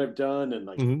editing that I've done, and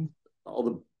like Mm-hmm. all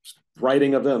the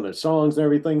writing of them, the songs and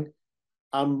everything,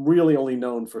 I'm really only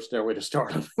known for Stairway to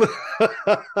Stardom.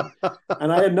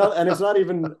 And I had nothing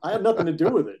to do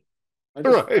with it. I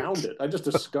just found it. I just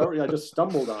discovered. I just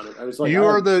stumbled on it. I was like, you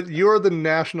are the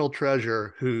national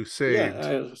treasure who saved.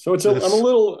 Yeah. So I'm a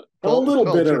little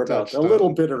bitter about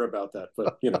that.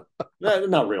 But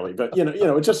not really. But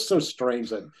it's just so strange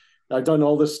that I've done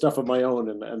all this stuff of my own,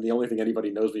 and the only thing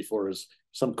anybody knows me for is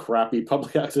some crappy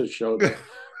public access show that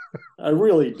I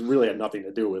really, really had nothing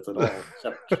to do with at all,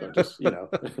 except just I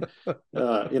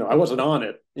wasn't on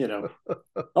it.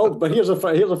 Oh, but here's a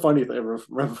funny thing.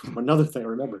 Another thing I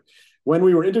remember when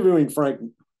we were interviewing Frank.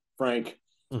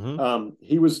 Mm-hmm.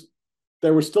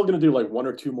 They were still going to do like 1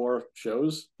 or 2 more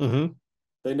shows. Mm-hmm.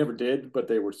 They never did, but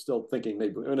they were still thinking they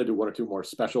were going to do 1 or 2 more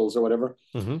specials or whatever.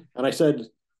 Mm-hmm. And I said,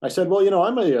 well,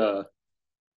 I'm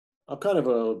kind of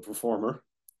a performer.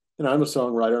 I'm a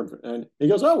songwriter. And he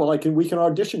goes, oh, well, we can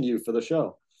audition you for the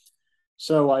show.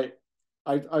 So I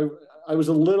was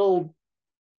a little,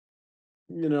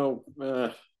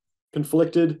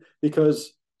 conflicted,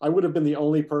 because I would have been the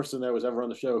only person that was ever on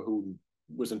the show who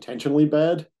was intentionally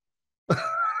bad. I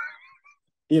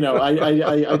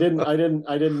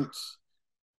didn't.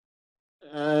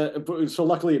 So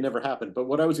luckily it never happened. But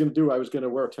what I was going to do, I was going to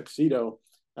wear a tuxedo,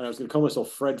 and I was going to call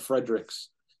myself Fred Fredericks,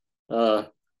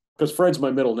 because Fred's my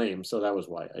middle name, so that was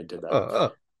why I did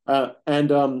that.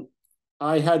 And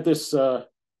I had this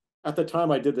at the time.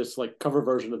 I did this like cover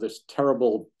version of this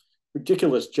terrible,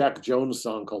 ridiculous Jack Jones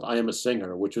song called "I Am a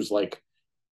Singer," which is like,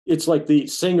 it's like the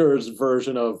singer's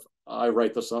version of "I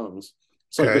Write the Songs."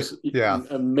 It's like this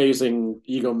amazing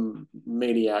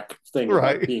egomaniac thing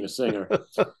about being a singer.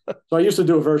 So I used to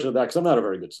do a version of that because I'm not a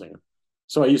very good singer.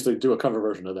 So I used to do a cover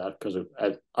version of that because,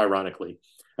 ironically.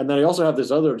 And then I also have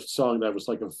this other song that was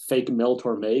like a fake Mel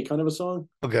Torme kind of a song.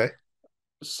 Okay.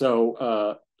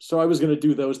 So I was going to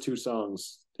do those 2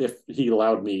 songs if he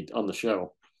allowed me on the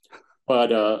show,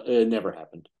 but it never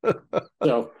happened.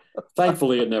 So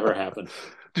thankfully it never happened.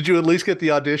 Did you at least get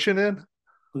the audition in?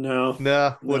 No,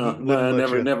 wouldn't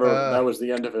never. That was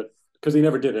the end of it, because he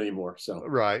never did anymore. So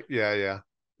right, yeah.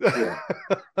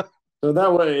 So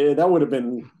that would have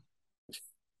been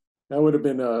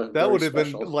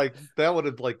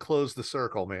closed the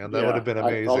circle, man. That would have been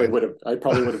amazing. I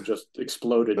probably would have just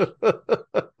exploded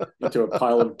into a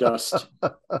pile of dust,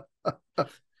 a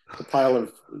pile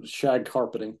of shag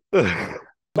carpeting.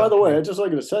 By the way, I just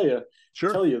wanted to tell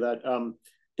you that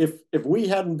if we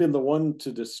hadn't been the one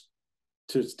to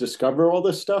discover all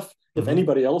this stuff, if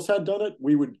anybody else had done it,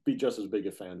 we would be just as big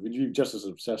a fan. We'd be just as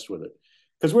obsessed with it,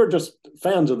 because we're just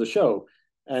fans of the show,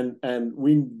 and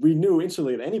we knew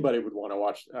instantly that anybody would want to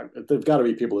watch. There've got to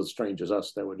be people as strange as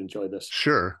us that would enjoy this.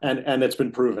 Sure, and it's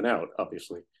been proven out,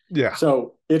 obviously. Yeah.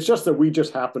 So it's just that we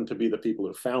just happen to be the people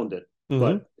who found it.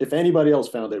 But if anybody else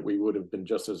found it, we would have been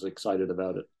just as excited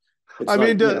about it.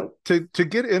 To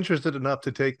get interested enough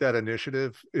to take that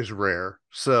initiative is rare.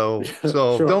 So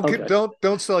sure,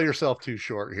 don't sell yourself too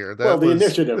short here. The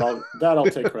initiative, I'll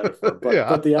take credit for.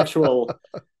 But the actual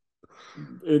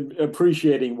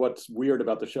appreciating what's weird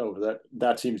about the show,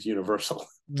 that seems universal.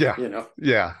 Yeah.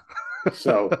 Yeah.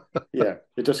 So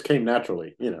it just came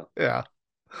naturally. Yeah.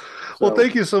 Well,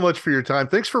 thank you so much for your time.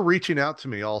 Thanks for reaching out to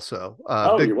me also.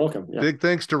 You're welcome. Yeah. Big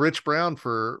thanks to Rich Brown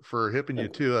for hipping you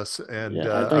to us. And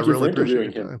I really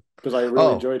appreciate him, because I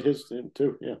really enjoyed his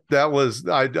too. Yeah. That was,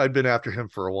 I'd been after him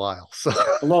for a while. So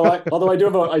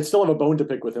although I still have a bone to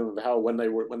pick with him of how when they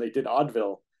did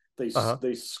Oddville, they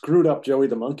screwed up Joey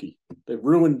the Monkey. They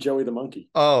ruined Joey the Monkey.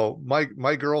 Oh,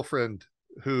 my girlfriend,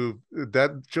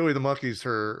 Joey the Monkey's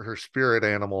her spirit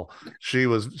animal. She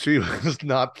was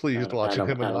not pleased watching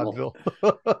him in Oddville.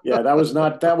 Yeah, that was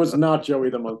not Joey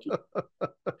the Monkey.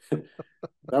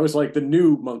 That was like the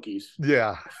new monkeys.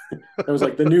 Yeah. That was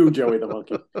like the new Joey the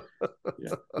Monkey. Yeah.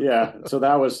 Yeah. So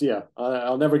that was,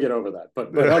 I'll never get over that.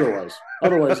 But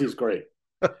otherwise he's great.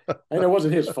 And it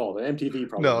wasn't his fault. MTV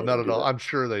probably No, made not him at do all. that. I'm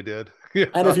sure they did. Yeah.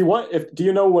 And do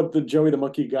you know what the Joey the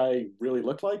Monkey guy really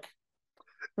looked like?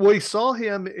 We saw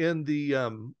him in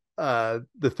the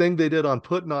thing they did on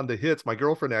Putting on the Hits. My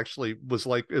girlfriend actually was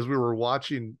like, as we were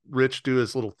watching Rich do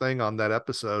his little thing on that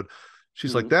episode,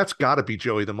 she's like, that's got to be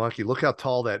Joey the Monkey. Look how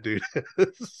tall that dude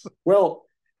is. Well,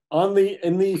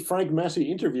 in the Frank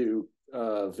Massey interview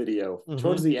video,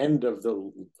 towards the end of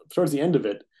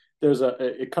it,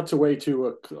 it cuts away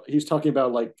to he's talking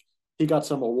about like he got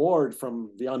some award from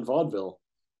Beyond Vaudeville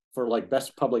for like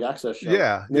best public access show.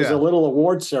 Yeah. And there's a little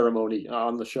award ceremony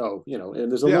on the show,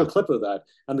 and there's a little clip of that.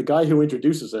 And the guy who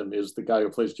introduces him is the guy who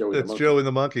plays Joey the Monkey. It's Joey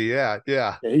the Monkey. Yeah.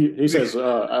 He says,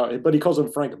 but he calls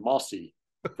him Frank Mossy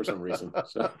for some reason.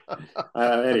 So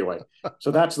anyway,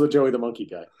 so that's the Joey the Monkey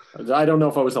guy. I don't know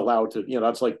if I was allowed to,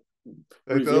 that's like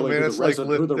revealing who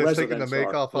the residents taking the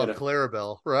make off of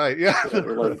Clarabelle, right? Yeah.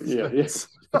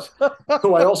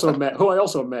 Who I also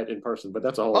met in person, but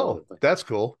that's a whole other thing. That's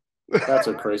cool. That's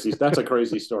a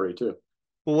crazy story too.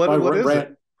 Well, what is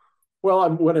it? Well,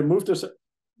 when I moved to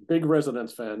big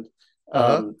Residents fan,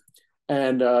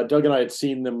 and Doug and I had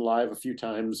seen them live a few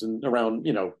times and around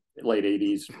late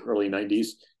 80s, early 90s.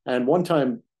 And one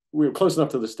time we were close enough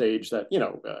to the stage that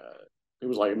it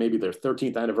was like maybe their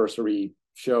 13th anniversary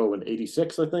show in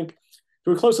 86, I think.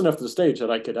 So we were close enough to the stage that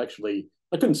I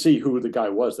couldn't see who the guy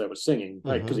was that was singing,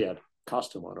 because he had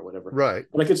costume on or whatever. Right.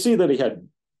 But I could see that he had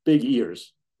big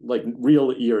ears, like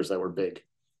real ears that were big.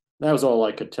 That was all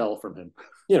I could tell from him.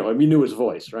 We knew his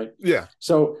voice, right? Yeah.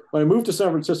 So when I moved to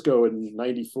San Francisco in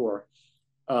 94,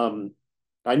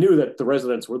 I knew that the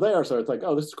Residents were there. So I was like,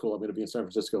 oh, this is cool. I'm going to be in San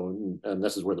Francisco and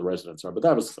this is where the Residents are. But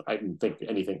I didn't think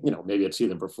anything, maybe I'd see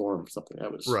them perform or something.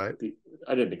 That was right.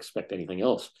 I didn't expect anything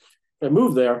else. I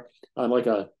moved there on like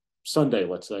a Sunday,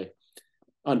 let's say.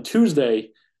 On Tuesday,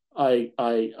 I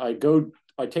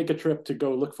take a trip to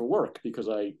go look for work because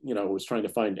I was trying to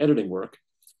find editing work.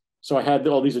 So I had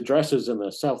all these addresses in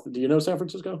the South. Do you know San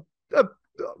Francisco?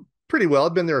 Pretty well.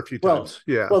 I've been there a few times.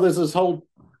 Yeah. Well, there's this whole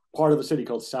part of the city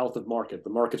called South of Market. The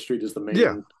Market Street is the main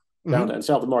down, and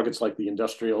South of Market's like the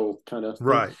industrial kind of thing.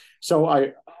 Right. So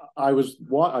I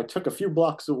took a few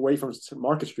blocks away from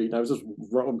Market Street, and I was just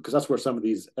roaming because that's where some of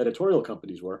these editorial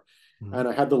companies were. And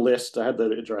I had the list, I had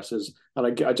the addresses,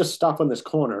 and I just stop on this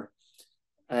corner,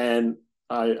 and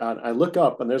I look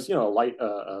up, and there's a light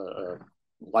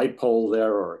pole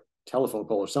there or telephone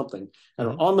pole or something, and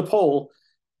on the pole,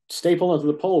 stapled onto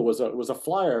the pole was a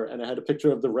flyer, and it had a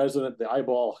picture of the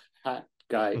eyeball hat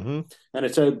guy, and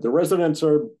it said the Residents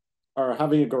are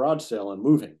having a garage sale and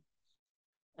moving,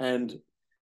 and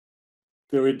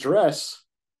the address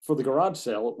for the garage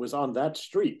sale was on that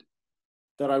street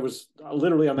that I was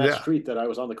literally on that street that I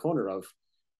was on the corner of,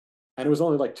 and it was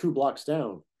only like 2 blocks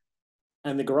down,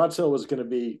 and the garage sale was going to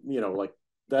be like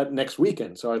that next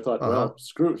weekend. So I thought, well,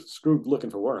 screw looking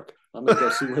for work. I'm going to go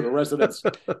see where the Residents'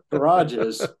 garage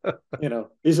is.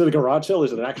 Is it a garage sale?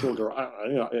 Is it an actual garage?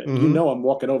 I'm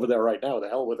walking over there right now. The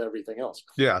hell with everything else.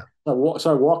 Yeah. So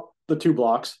I walked the 2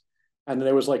 blocks, and then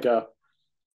there was like an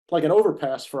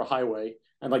overpass for a highway,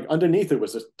 and like underneath it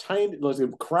was a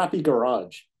crappy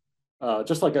garage,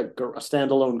 just like a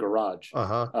standalone garage.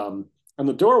 And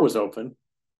the door was open.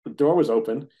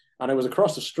 And I was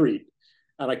across the street,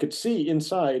 and I could see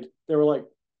inside there were like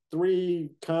 3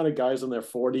 kind of guys in their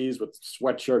 40s with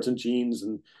sweatshirts and jeans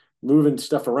and moving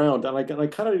stuff around. And I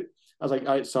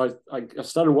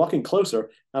started walking closer,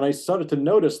 and I started to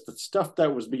notice the stuff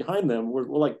that was behind them were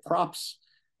like props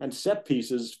and set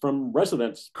pieces from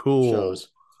Residents shows.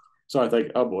 So I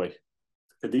think, oh boy,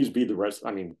 could these be the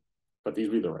but these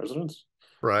be the Residents?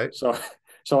 Right. So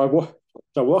I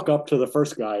walk up to the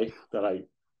first guy that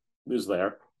is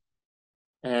there,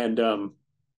 and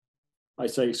I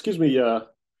say, excuse me,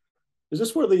 is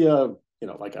this where the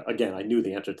again, I knew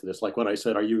the answer to this. Like when I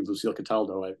said, "Are you Lucille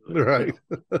Cataldo?" Right.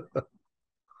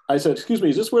 I said, "Excuse me,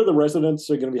 is this where the Residents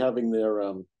are going to be having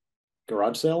their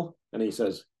garage sale?" And he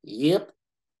says, "Yep."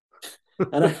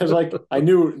 And I was like, I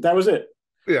knew that was it.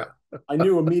 Yeah. I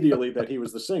knew immediately that he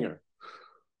was the singer.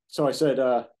 So I said,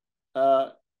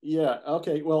 "Yeah,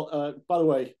 okay. Well, by the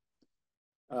way,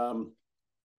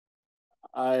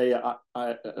 I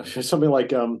something like,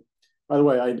 by the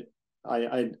way,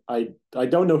 I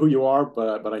don't know who you are,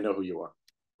 but I know who you are."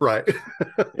 Right.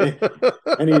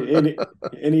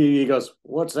 and he goes,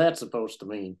 "What's that supposed to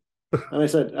mean?" And I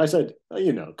said,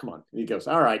 oh, come on. And he goes,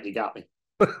 "All right, you got me."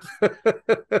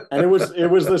 And it was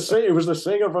the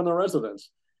singer from the Residents.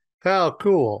 How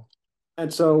cool.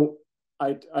 And so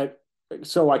I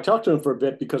so I talked to him for a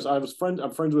bit because I'm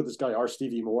friends with this guy, R.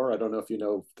 Stevie Moore. I don't know if you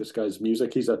know this guy's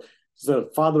music. He's the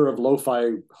father of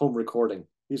lo-fi home recording.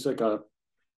 He's got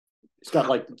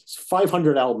like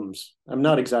 500 albums. I'm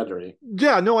not exaggerating.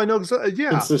 Yeah, no, I know.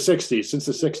 Yeah. Since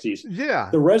the 60s. Yeah.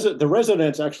 The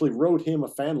Residents actually wrote him a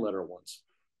fan letter once.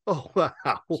 Oh,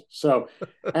 wow. So,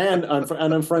 and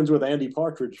I'm friends with Andy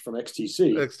Partridge from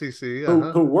XTC. XTC,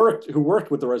 who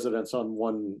worked with the Residents on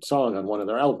one song on one of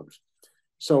their albums.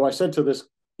 So I said to this,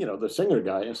 the singer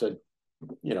guy, I said,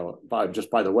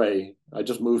 by the way, I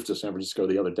just moved to San Francisco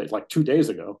the other day, like 2 days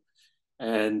ago,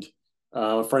 and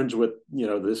friends with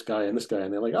this guy and this guy,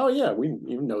 and they're like, oh yeah, we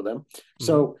even know them. Mm-hmm.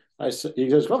 So he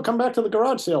goes, well, come back to the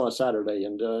garage sale on Saturday,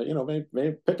 and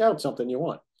maybe pick out something you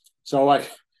want. So I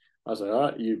was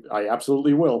like, I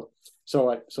absolutely will.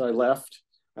 So I left,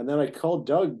 and then I called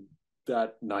Doug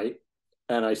that night,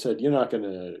 and I said, you're not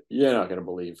gonna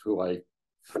believe who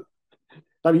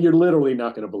I mean, you're literally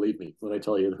not gonna believe me when I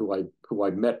tell you who I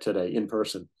met today in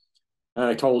person. And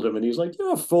I told him, and he's like,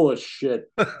 "You're full of shit.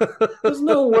 There's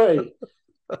no way.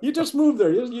 You just moved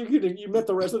there. You met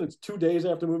the Residents 2 days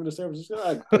after moving to San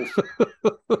Francisco.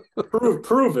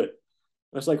 Prove it."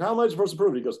 I was like, "How am I supposed to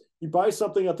prove it?" He goes, "You buy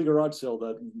something at the garage sale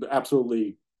that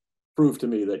absolutely proved to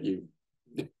me that you."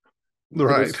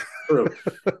 Right. True.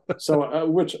 So I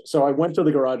went to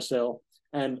the garage sale,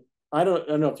 and I don't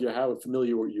know if how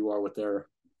familiar you are with their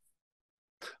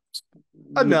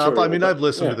enough. Material, I mean, I've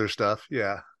listened to their stuff.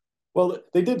 Yeah. Well,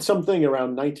 they did something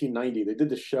around 1990. They did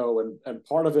the show, and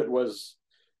part of it was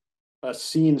a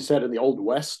scene set in the Old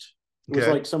West. It was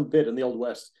like some bit in the Old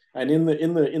West, and in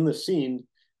the scene,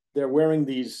 they're wearing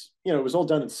these. It was all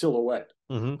done in silhouette,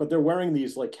 mm-hmm. but they're wearing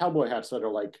these like cowboy hats that are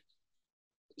like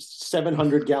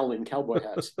 700-gallon cowboy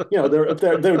hats.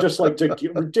 They're just like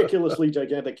ridiculously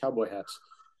gigantic cowboy hats.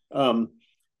 And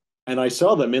I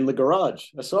saw them in the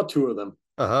garage. I saw 2 of them.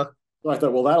 Uh-huh. So I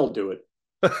thought, well, that'll do it.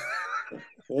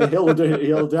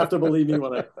 He'll have to believe me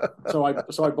when so I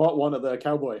bought one of the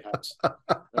cowboy hats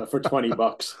for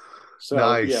 $20. So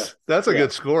nice. Yeah, that's a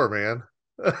good score, man.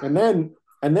 and then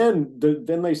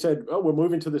they said, oh, we're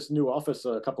moving to this new office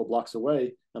a couple blocks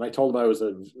away, and I told him I was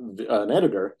an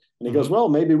editor, and he mm-hmm. goes, well,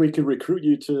 maybe we could recruit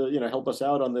you to help us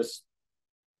out on this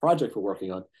project we're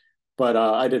working on. But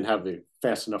I didn't have the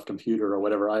fast enough computer or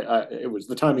whatever. It was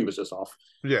the timing was just off.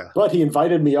 Yeah. But he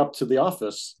invited me up to the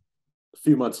office a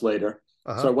few months later.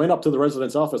 Uh-huh. So I went up to the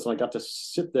Resident's office, and I got to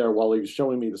sit there while he was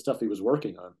showing me the stuff he was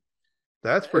working on.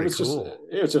 That's pretty cool.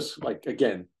 It was just like,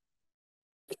 again,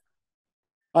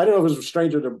 I don't know if it was a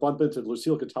stranger to bump into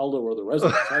Lucille Cataldo or the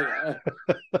Residents.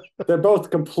 They're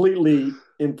both completely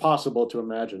impossible to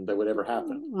imagine that would ever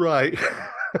happen. Right.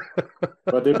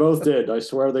 But they both did. I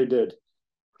swear they did.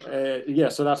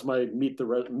 So that's my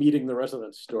meeting the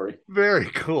Residents story. Very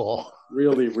cool.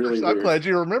 Really, really I'm weird. glad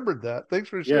you remembered that. Thanks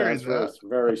for sharing that. It's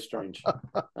very strange.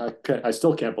 I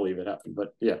still can't believe it happened,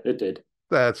 but yeah, it did.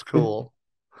 That's cool.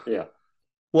 Yeah.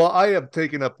 Well, I have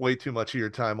taken up way too much of your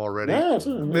time already. Yeah,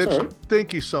 Mitch, right.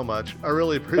 Thank you so much. I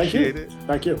really appreciate it.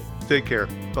 Thank you. Take care.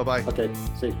 Bye-bye. Okay.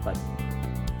 See you. Bye.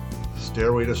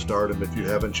 Stairway to Stardom. If you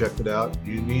haven't checked it out,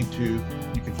 you need to.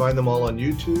 You can find them all on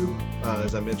YouTube,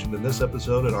 as I mentioned in this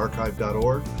episode, at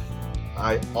archive.org.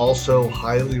 I also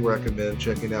highly recommend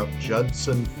checking out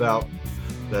Judson Fountain.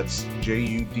 That's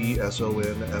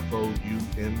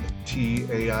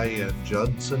JUDSONFOUNTAIN,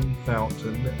 Judson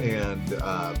Fountain, and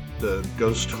the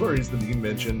ghost stories that he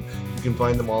mentioned. You can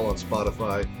find them all on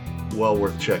Spotify. Well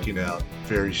worth checking out.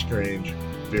 Very strange,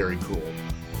 very cool.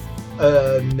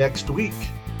 Next week,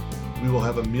 we will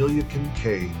have Amelia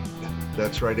Kincaid.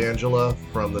 That's right, Angela,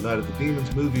 from the Night of the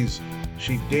Demons movies.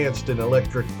 She danced in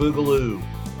Electric Boogaloo.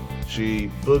 She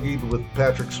boogied with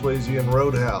Patrick Swayze in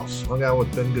Roadhouse, hung out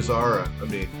with Ben Gazzara. I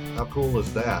mean, how cool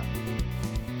is that?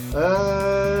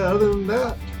 Other than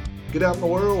that, get out in the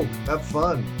world, have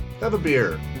fun, have a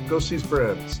beer, go see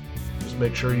friends. Just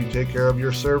make sure you take care of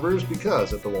your servers,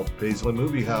 because at the Walter Paisley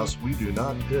Movie House, we do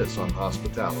not piss on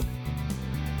hospitality.